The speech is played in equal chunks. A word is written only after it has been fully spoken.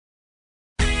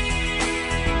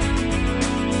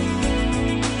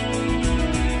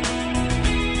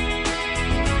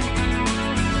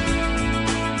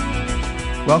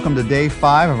Welcome to day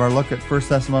 5 of our look at 1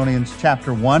 Thessalonians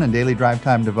chapter 1 and daily drive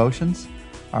time devotions,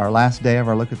 our last day of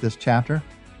our look at this chapter.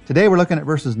 Today we're looking at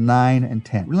verses 9 and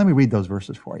 10. Let me read those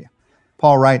verses for you.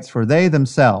 Paul writes, "For they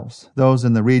themselves, those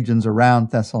in the regions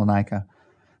around Thessalonica,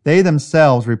 they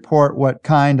themselves report what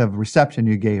kind of reception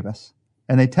you gave us.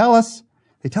 And they tell us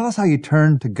how you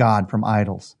turned to God from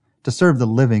idols, to serve the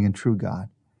living and true God,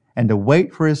 and to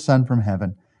wait for his Son from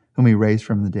heaven, whom he raised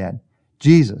from the dead,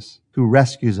 Jesus, who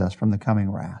rescues us from the coming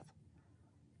wrath."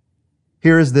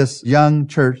 Here is this young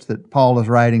church that Paul is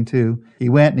writing to. He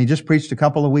went and he just preached a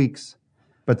couple of weeks,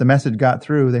 but the message got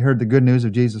through. They heard the good news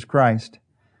of Jesus Christ.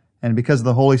 And because of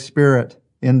the Holy Spirit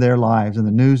in their lives and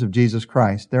the news of Jesus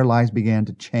Christ, their lives began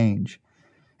to change.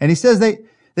 And he says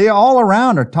they all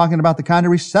around are talking about the kind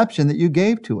of reception that you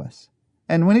gave to us.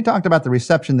 And when he talked about the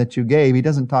reception that you gave, he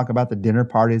doesn't talk about the dinner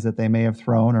parties that they may have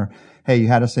thrown or, hey, you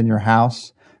had us in your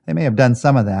house. They may have done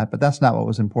some of that, but that's not what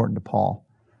was important to Paul.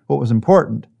 What was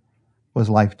important was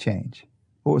life change.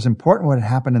 What was important, what had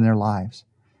happened in their lives.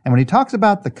 And when he talks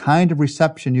about the kind of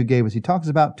reception you gave us, he talks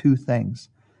about two things.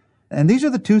 And these are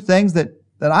the two things that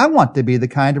I want to be the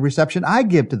kind of reception I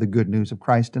give to the good news of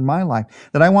Christ in my life,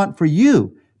 that I want for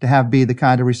you to be the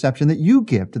kind of reception that you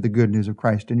give to the good news of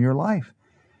Christ in your life.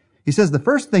 He says the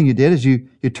first thing you did is you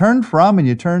turned from and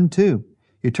you turned to.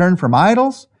 You turned from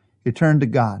idols, you turned to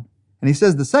God. And he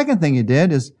says the second thing you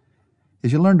did is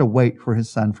you learned to wait for his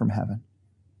Son from heaven.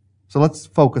 So let's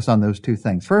focus on those two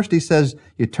things. First, he says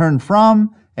you turned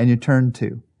from and you turned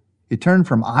to. You turned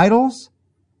from idols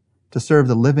to serve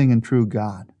the living and true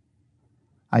God.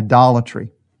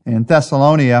 Idolatry. In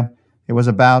Thessalonia, it was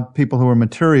about people who were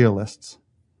materialists.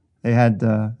 They had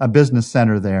a business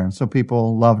center there, and so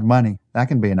people loved money. That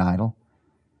can be an idol.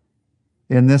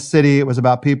 In this city, it was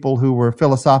about people who were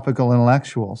philosophical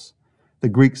intellectuals, the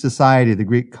Greek society, the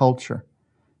Greek culture,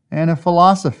 and a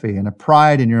philosophy and a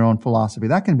pride in your own philosophy.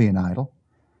 That can be an idol.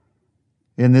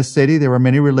 In this city, there were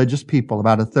many religious people.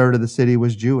 About a third of the city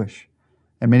was Jewish,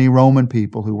 and many Roman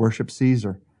people who worship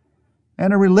Caesar.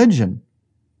 And a religion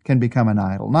can become an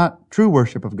idol. Not true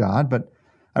worship of God, but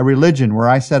a religion where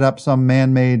I set up some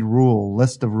man-made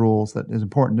list of rules that is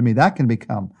important to me. That can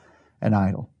become an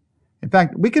idol. In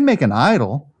fact, we can make an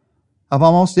idol of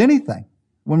almost anything.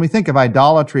 When we think of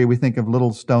idolatry, we think of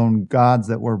little stone gods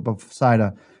that were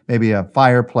beside maybe a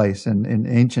fireplace in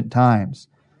ancient times.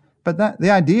 But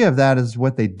the idea of that is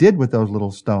what they did with those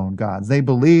little stone gods. They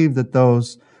believed that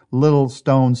those little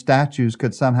stone statues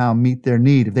could somehow meet their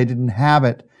need. If they didn't have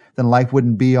it, then life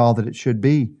wouldn't be all that it should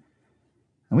be.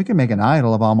 And we can make an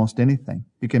idol of almost anything.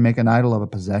 You can make an idol of a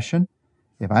possession.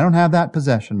 If I don't have that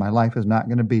possession, my life is not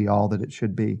going to be all that it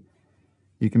should be.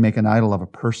 You can make an idol of a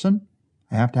person.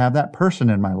 I have to have that person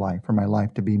in my life for my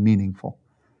life to be meaningful.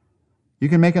 You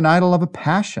can make an idol of a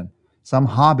passion, some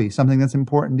hobby, something that's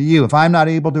important to you. If I'm not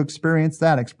able to experience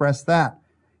that, express that,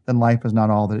 then life is not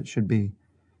all that it should be.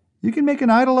 You can make an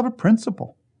idol of a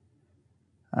principle.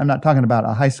 I'm not talking about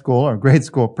a high school or grade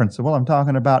school principle. I'm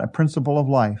talking about a principle of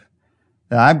life.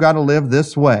 That I've got to live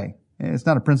this way. It's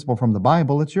not a principle from the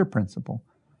Bible. It's your principle.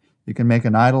 You can make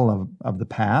an idol of the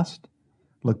past,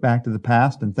 look back to the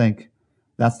past and think,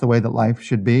 that's the way that life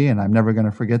should be, and I'm never going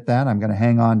to forget that. I'm going to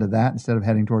hang on to that instead of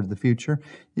heading towards the future.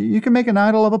 You can make an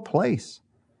idol of a place.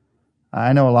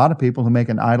 I know a lot of people who make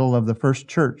an idol of the first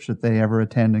church that they ever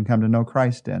attend and come to know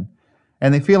Christ in.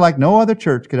 And they feel like no other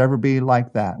church could ever be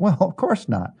like that. Well, of course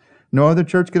not. No other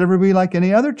church could ever be like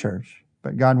any other church.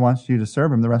 But God wants you to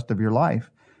serve him the rest of your life,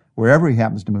 wherever he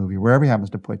happens to move you, wherever he happens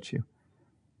to put you.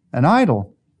 An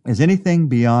idol is anything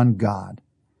beyond God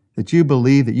that you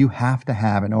believe that you have to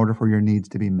have in order for your needs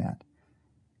to be met.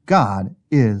 God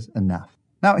is enough.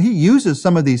 Now, he uses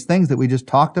some of these things that we just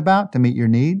talked about to meet your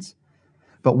needs.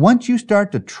 But once you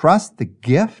start to trust the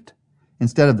gift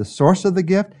instead of the source of the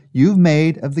gift, you've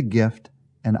made of the gift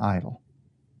an idol.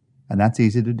 And that's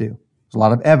easy to do. There's a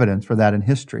lot of evidence for that in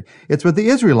history. It's what the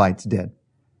Israelites did.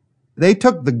 They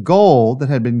took the gold that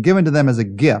had been given to them as a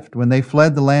gift when they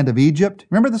fled the land of Egypt.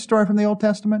 Remember the story from the Old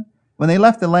Testament? When they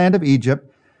left the land of Egypt,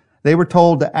 they were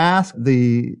told to ask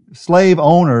the slave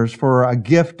owners for a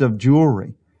gift of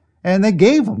jewelry. And they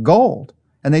gave them gold.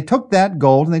 And they took that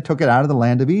gold and they took it out of the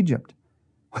land of Egypt.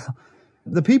 Well,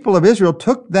 the people of Israel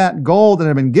took that gold that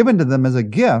had been given to them as a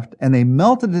gift and they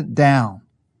melted it down.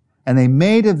 And they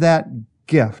made of that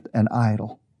gift an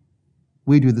idol.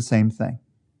 We do the same thing.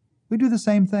 We do the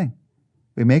same thing.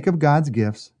 We make of God's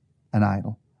gifts an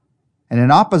idol. And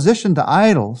in opposition to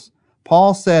idols,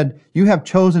 Paul said, you have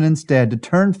chosen instead to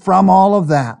turn from all of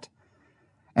that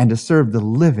and to serve the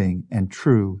living and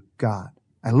true God.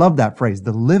 I love that phrase,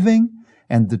 the living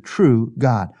and the true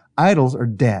God. Idols are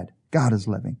dead. God is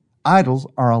living. Idols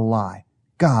are a lie.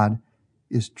 God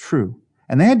is true.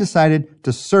 And they had decided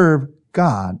to serve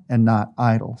God and not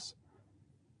idols.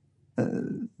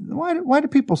 Why do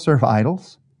people serve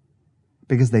idols?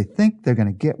 Because they think they're going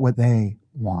to get what they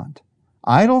want.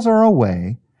 Idols are a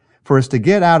way for us to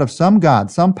get out of some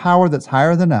God, some power that's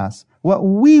higher than us, what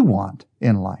we want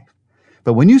in life.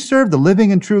 But when you serve the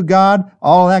living and true God,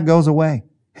 all that goes away.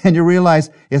 And you realize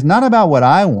it's not about what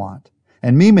I want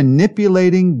and me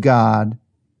manipulating God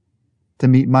to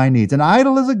meet my needs. An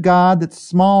idol is a God that's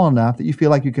small enough that you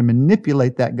feel like you can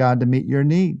manipulate that God to meet your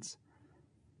needs.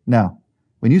 No.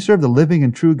 When you serve the living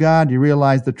and true God, you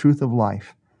realize the truth of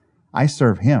life. I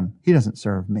serve Him. He doesn't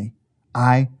serve me.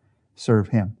 I serve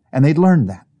Him. And they'd learned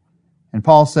that. And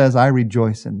Paul says, I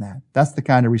rejoice in that. That's the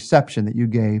kind of reception that you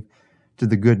gave to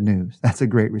the good news. That's a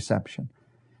great reception.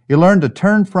 You learn to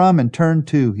turn from and turn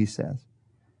to, he says.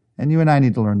 And you and I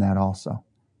need to learn that also.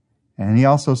 And he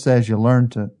also says you learn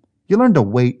to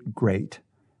wait great.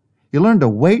 You learn to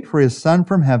wait for His Son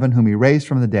from heaven, whom He raised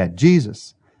from the dead,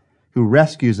 Jesus, who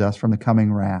rescues us from the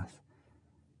coming wrath.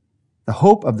 The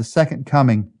hope of the second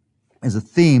coming is a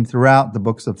theme throughout the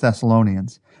books of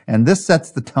Thessalonians. And this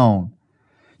sets the tone.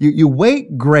 You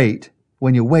wait great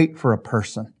when you wait for a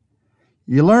person.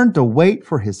 You learn to wait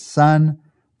for His Son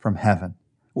from heaven.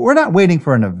 We're not waiting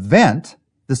for an event,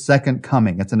 the second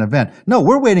coming. It's an event. No,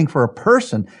 we're waiting for a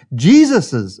person.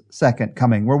 Jesus' second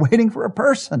coming. We're waiting for a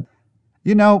person.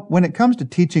 You know, when it comes to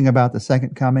teaching about the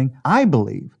second coming, I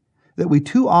believe that we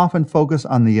too often focus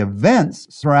on the events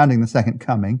surrounding the second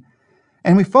coming,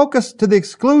 and we focus to the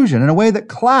exclusion in a way that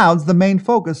clouds the main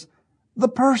focus, the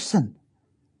person.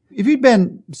 If you'd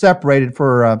been separated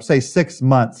for, say, 6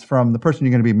 months from the person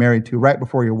you're going to be married to right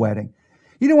before your wedding,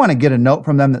 you don't want to get a note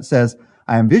from them that says,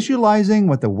 I am visualizing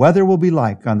what the weather will be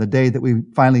like on the day that we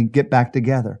finally get back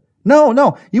together.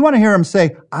 No. You want to hear them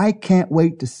say, I can't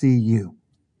wait to see you.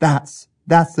 That's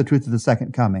the truth of the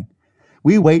second coming.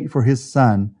 We wait for His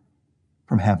Son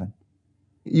from heaven.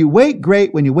 You wait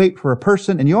great when you wait for a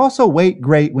person, and you also wait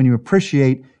great when you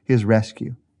appreciate His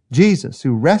rescue. Jesus,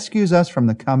 who rescues us from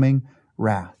the coming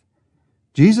wrath.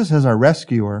 Jesus is our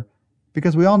rescuer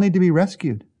because we all need to be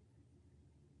rescued.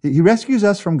 He rescues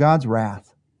us from God's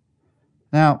wrath.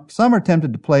 Now, some are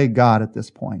tempted to play God at this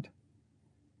point.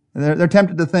 They're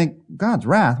tempted to think, God's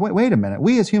wrath? Wait a minute.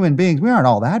 We as human beings, we aren't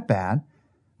all that bad.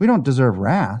 We don't deserve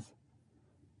wrath.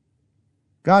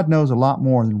 God knows a lot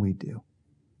more than we do.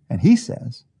 And He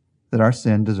says that our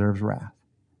sin deserves wrath.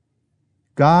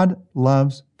 God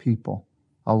loves people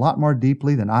a lot more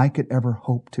deeply than I could ever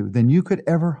hope to, than you could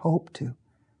ever hope to.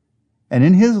 And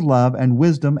in His love and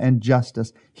wisdom and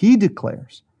justice, He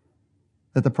declares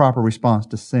that the proper response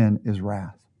to sin is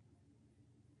wrath.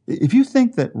 If you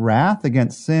think that wrath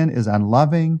against sin is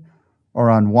unloving or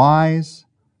unwise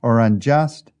or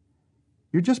unjust,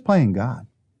 you're just playing God.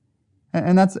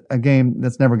 And that's a game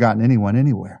that's never gotten anyone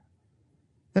anywhere.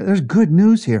 There's good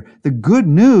news here. The good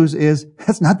news is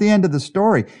that's not the end of the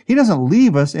story. He doesn't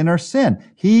leave us in our sin.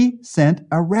 He sent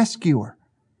a rescuer.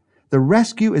 The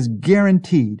rescue is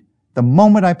guaranteed the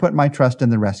moment I put my trust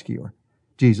in the rescuer,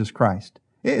 Jesus Christ.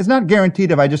 It's not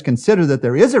guaranteed if I just consider that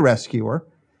there is a rescuer.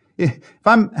 If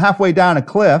I'm halfway down a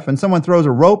cliff and someone throws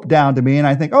a rope down to me and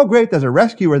I think, oh great, there's a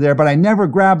rescuer there, but I never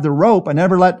grab the rope. I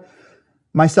never let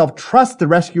myself trust the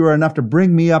rescuer enough to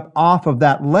bring me up off of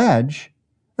that ledge,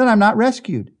 then I'm not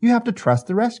rescued. You have to trust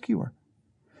the rescuer.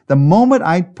 The moment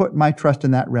I put my trust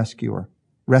in that rescuer,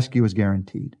 rescue is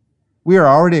guaranteed. We are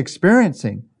already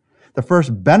experiencing the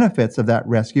first benefits of that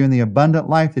rescue and the abundant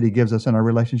life that He gives us in our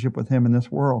relationship with Him in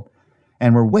this world.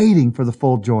 And we're waiting for the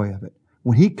full joy of it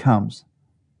when He comes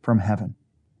from heaven.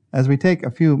 As we take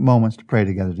a few moments to pray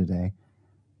together today,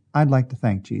 I'd like to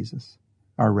thank Jesus,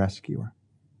 our rescuer.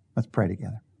 Let's pray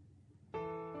together.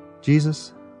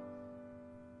 Jesus,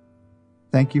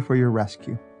 thank You for Your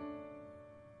rescue.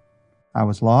 I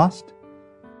was lost,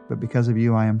 but because of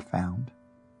You, I am found.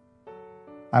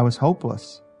 I was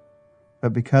hopeless,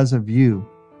 but because of You,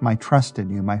 my trust in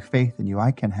You, my faith in You,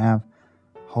 I can have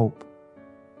hope.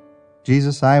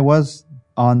 Jesus, I was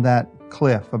on that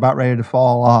cliff, about ready to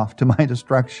fall off to my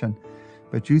destruction,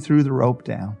 but You threw the rope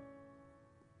down.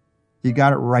 You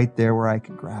got it right there where I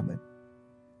could grab it.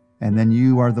 And then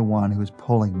You are the one who is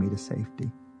pulling me to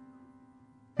safety.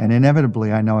 And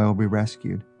inevitably, I know I will be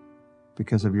rescued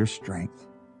because of Your strength,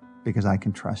 because I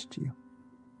can trust You.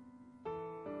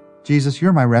 Jesus,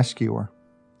 You're my rescuer,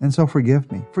 and so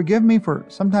forgive me. Forgive me for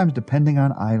sometimes depending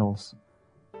on idols,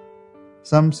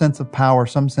 some sense of power,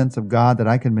 some sense of God that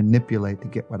I can manipulate to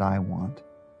get what I want.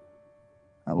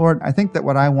 Lord, I think that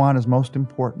what I want is most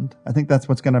important. I think that's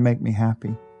what's going to make me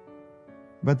happy.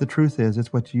 But the truth is,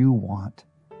 it's what You want.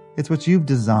 It's what you've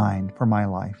designed for my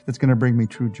life that's going to bring me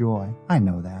true joy. I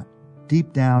know that.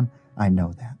 Deep down, I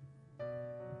know that.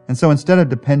 And so instead of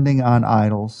depending on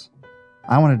idols,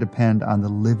 I want to depend on the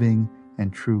living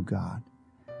and true God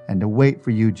and to wait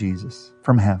for you, Jesus,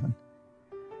 from heaven,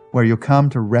 where you'll come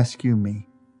to rescue me.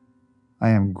 I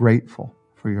am grateful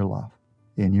for your love.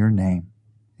 In your name,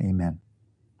 amen.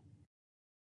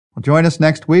 Well, join us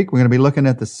next week. We're going to be looking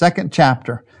at the second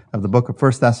chapter of the book of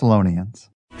 1 Thessalonians.